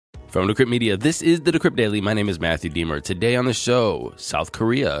From Decrypt Media, this is the Decrypt Daily. My name is Matthew Deemer. Today on the show, South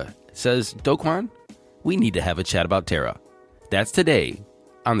Korea says, Kwon, we need to have a chat about Terra. That's today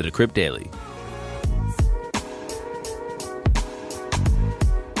on the Decrypt Daily.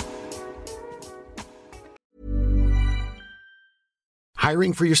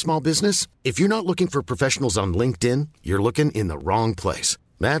 Hiring for your small business? If you're not looking for professionals on LinkedIn, you're looking in the wrong place.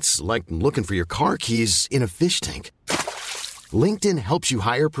 That's like looking for your car keys in a fish tank. LinkedIn helps you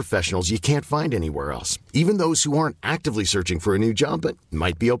hire professionals you can't find anywhere else, even those who aren't actively searching for a new job but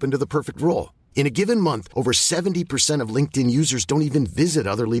might be open to the perfect role. In a given month, over 70% of LinkedIn users don't even visit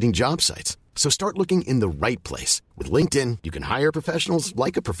other leading job sites. So start looking in the right place. With LinkedIn, you can hire professionals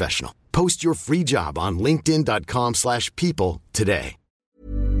like a professional. Post your free job on linkedin.com/people today.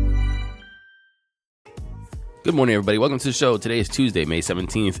 Good morning, everybody. Welcome to the show. Today is Tuesday, May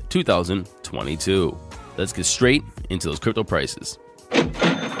 17th, 2022. Let's get straight into those crypto prices.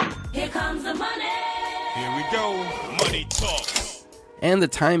 Here comes the money. Here we go. Money talk. And the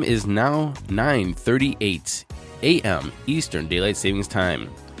time is now 9:38 a.m. Eastern Daylight Savings Time.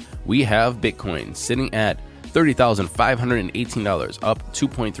 We have Bitcoin sitting at $30,518, up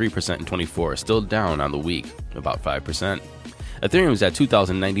 2.3% in 24, still down on the week, about 5%. Ethereum is at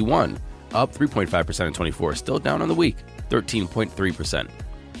 $2,091, up 3.5% in 24, still down on the week, 13.3%.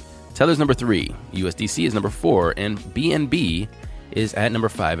 Tether's number 3, USDC is number 4, and BNB is at number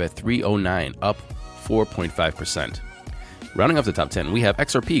 5 at 309, up 4.5%. Rounding up the top 10, we have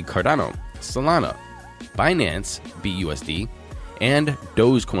XRP, Cardano, Solana, Binance, BUSD, and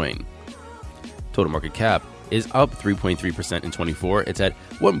Dogecoin. Total market cap is up 3.3% in 24. It's at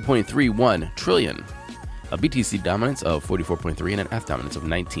 1.31 trillion. A BTC dominance of 44.3 and an F dominance of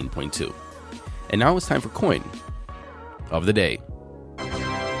 19.2. And now it's time for coin of the day.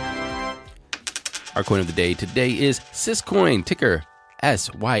 Our coin of the day today is Syscoin, ticker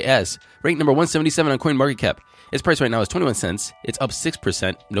SYS, ranked number 177 on CoinMarketCap. Its price right now is 21 cents. It's up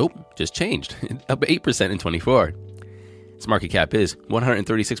 6%. Nope, just changed. Up 8% in 24. Its market cap is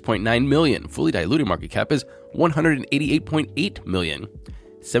 136.9 million. Fully diluted market cap is 188.8 million.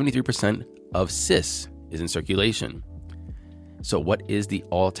 73% of SYS is in circulation. So what is the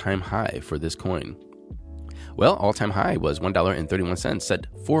all-time high for this coin? Well, all-time high was $1.31 set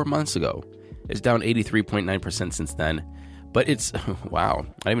 4 months ago. It's down 83.9% since then, but it's, wow,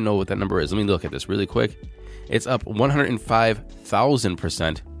 I don't even know what that number is. Let me look at this really quick. It's up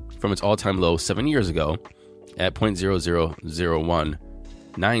 105,000% from its all-time low 7 years ago at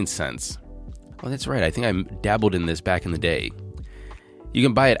 0.00019 cents. Oh, that's right. I think I dabbled in this back in the day. You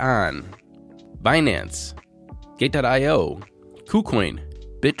can buy it on Binance, Gate.io, KuCoin,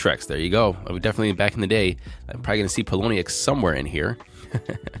 Bittrex. There you go. I would definitely, back in the day, I'm probably going to see Poloniex somewhere in here.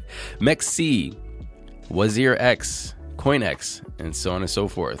 MEXC, WazirX, CoinX, and so on and so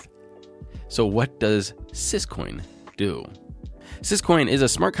forth. So what does Syscoin do? Syscoin is a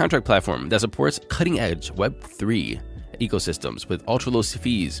smart contract platform that supports cutting-edge Web3 ecosystems with ultra-low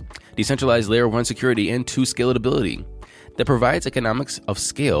fees, decentralized layer 1 security, and 2 scalability that provides economics of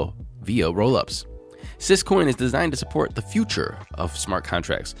scale via rollups. Syscoin is designed to support the future of smart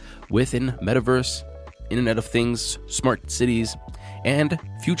contracts within metaverse, Internet of Things, smart cities, and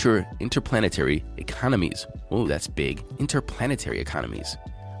future interplanetary economies. Oh, that's big. Interplanetary economies.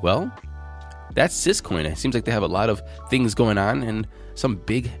 Well, that's Syscoin. It seems like they have a lot of things going on and some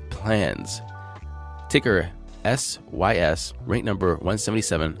big plans. Ticker SYS, rate number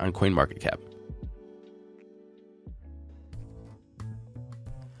 177 on CoinMarketCap.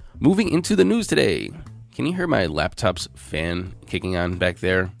 Moving into the news today. Can you hear my laptop's fan kicking on back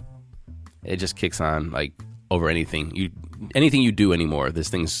there? It just kicks on like over anything you do anymore. This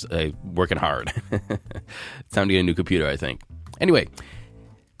thing's working hard. It's time to get a new computer, I think. Anyway,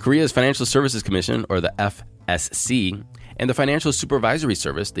 Korea's Financial Services Commission, or the FSC, and the Financial Supervisory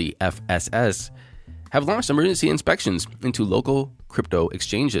Service, the FSS, have launched emergency inspections into local crypto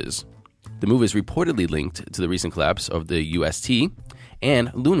exchanges. The move is reportedly linked to the recent collapse of the UST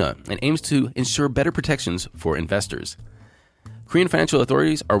and Luna and aims to ensure better protections for investors. Korean financial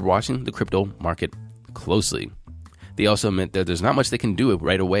authorities are watching the crypto market closely. They also admit that there's not much they can do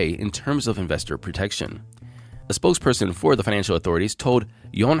right away in terms of investor protection. A spokesperson for the financial authorities told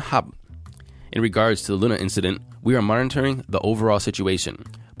Yonhap, in regards to the Luna incident, we are monitoring the overall situation,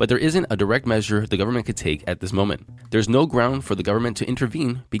 but there isn't a direct measure the government could take at this moment. There's no ground for the government to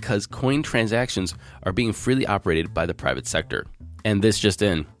intervene because coin transactions are being freely operated by the private sector. And this just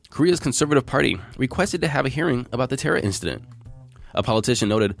in, Korea's Conservative Party requested to have a hearing about the Terra incident. A politician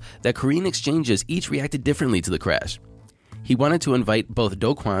noted that Korean exchanges each reacted differently to the crash. He wanted to invite both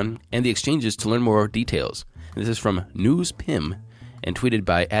Do Kwon and the exchanges to learn more details. This is from News Pim, and tweeted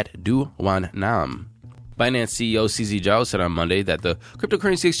by @DuWanNam. Binance CEO CZ Zhao said on Monday that the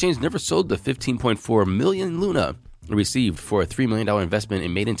cryptocurrency exchange never sold the 15.4 million Luna it received for a $3 million investment it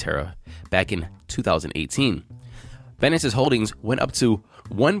made in Terra back in 2018. Binance's holdings went up to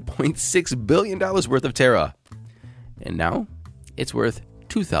 $1.6 billion worth of Terra, and now it's worth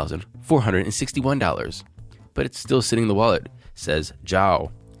 $2,461. But it's still sitting in the wallet, says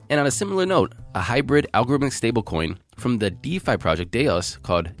Zhao. And on a similar note, a hybrid algorithmic stablecoin from the DeFi project Deos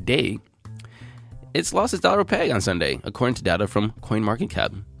called Day, it's lost its dollar peg on Sunday, according to data from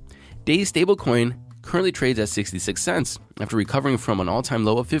CoinMarketCap. Day's stablecoin currently trades at 66 cents after recovering from an all-time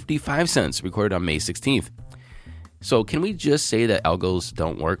low of 55 cents recorded on May 16th. So can we just say that algos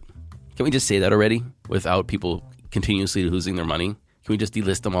don't work? Can we just say that already without people continuously losing their money? Can we just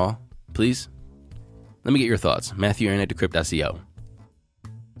delist them all, please? Let me get your thoughts. Matthew Aaron at Decrypt.co.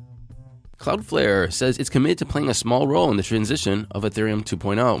 Cloudflare says it's committed to playing a small role in the transition of Ethereum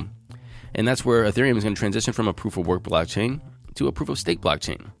 2.0. And that's where Ethereum is going to transition from a proof-of-work blockchain to a proof-of-stake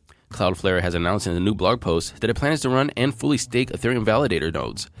blockchain. Cloudflare has announced in a new blog post that it plans to run and fully stake Ethereum validator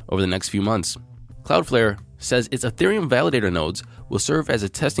nodes over the next few months. Cloudflare says its Ethereum validator nodes will serve as a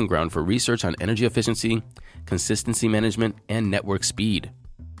testing ground for research on energy efficiency, consistency management, and network speed.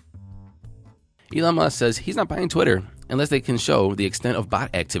 Elon Musk says he's not buying Twitter unless they can show the extent of bot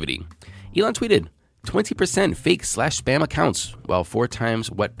activity. Elon tweeted, 20% fake/spam accounts, while 4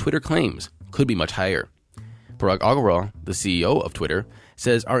 times what Twitter claims, could be much higher. Parag Agrawal, the CEO of Twitter,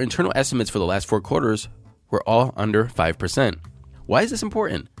 says our internal estimates for the last 4 quarters were all under 5%. Why is this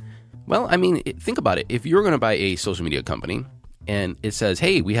important? Well, I mean, think about it. If you're going to buy a social media company and it says,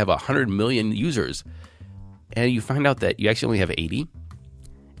 hey, we have 100 million users, and you find out that you actually only have 80,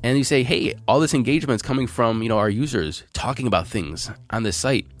 and you say, hey, all this engagement is coming from, our users talking about things on this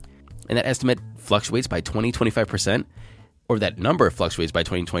site, and that estimate fluctuates by 20-25%, or that number fluctuates by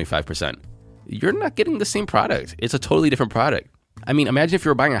 20-25%, you're not getting the same product. It's a totally different product. I mean, imagine if you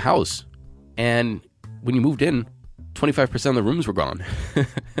were buying a house and when you moved in, 25% of the rooms were gone.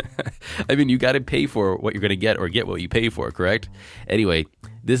 I mean, you got to pay for what you're going to get or get what you pay for, correct? Anyway,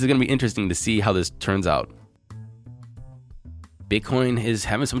 this is going to be interesting to see how this turns out. Bitcoin is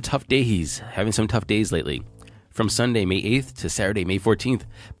having some tough days lately. From Sunday, May 8th to Saturday, May 14th,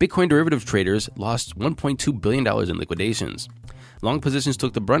 Bitcoin derivative traders lost $1.2 billion in liquidations. Long positions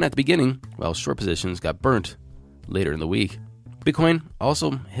took the brunt at the beginning, while short positions got burnt later in the week. Bitcoin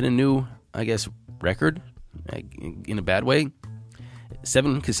also hit a new, record, in a bad way.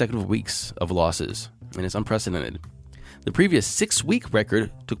 7 consecutive weeks of losses, and it's unprecedented. The previous 6-week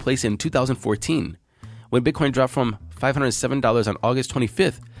record took place in 2014, when Bitcoin dropped from $507 on August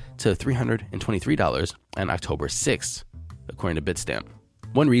 25th to $323 on October 6th, according to Bitstamp.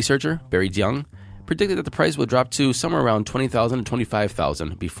 One researcher, Barry Young, predicted that the price would drop to somewhere around $20,000 to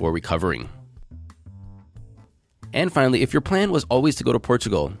 $25,000 before recovering. And finally, if your plan was always to go to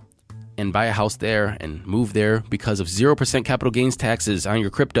Portugal and buy a house there and move there because of 0% capital gains taxes on your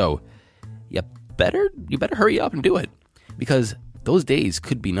crypto, you better hurry up and do it, because those days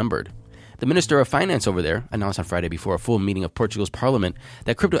could be numbered. The Minister of Finance over there announced on Friday before a full meeting of Portugal's parliament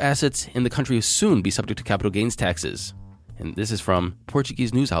that crypto assets in the country will soon be subject to capital gains taxes. And this is from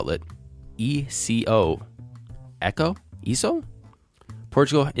Portuguese news outlet ECO. ESO?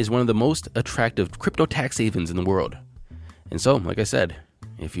 Portugal is one of the most attractive crypto tax havens in the world. And so, like I said,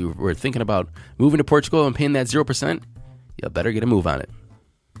 if you were thinking about moving to Portugal and paying that 0%, you better get a move on it.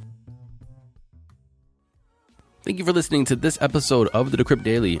 Thank you for listening to this episode of the Decrypt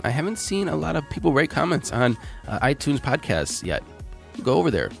Daily. I haven't seen a lot of people write comments on iTunes podcasts yet. Go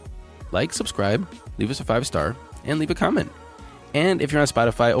over there, like, subscribe, leave us a 5-star, and leave a comment. And if you're on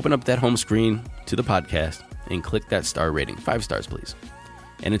Spotify, open up that home screen to the podcast and click that star rating. 5 stars, please.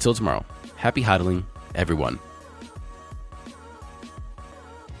 And until tomorrow, happy hodling, everyone.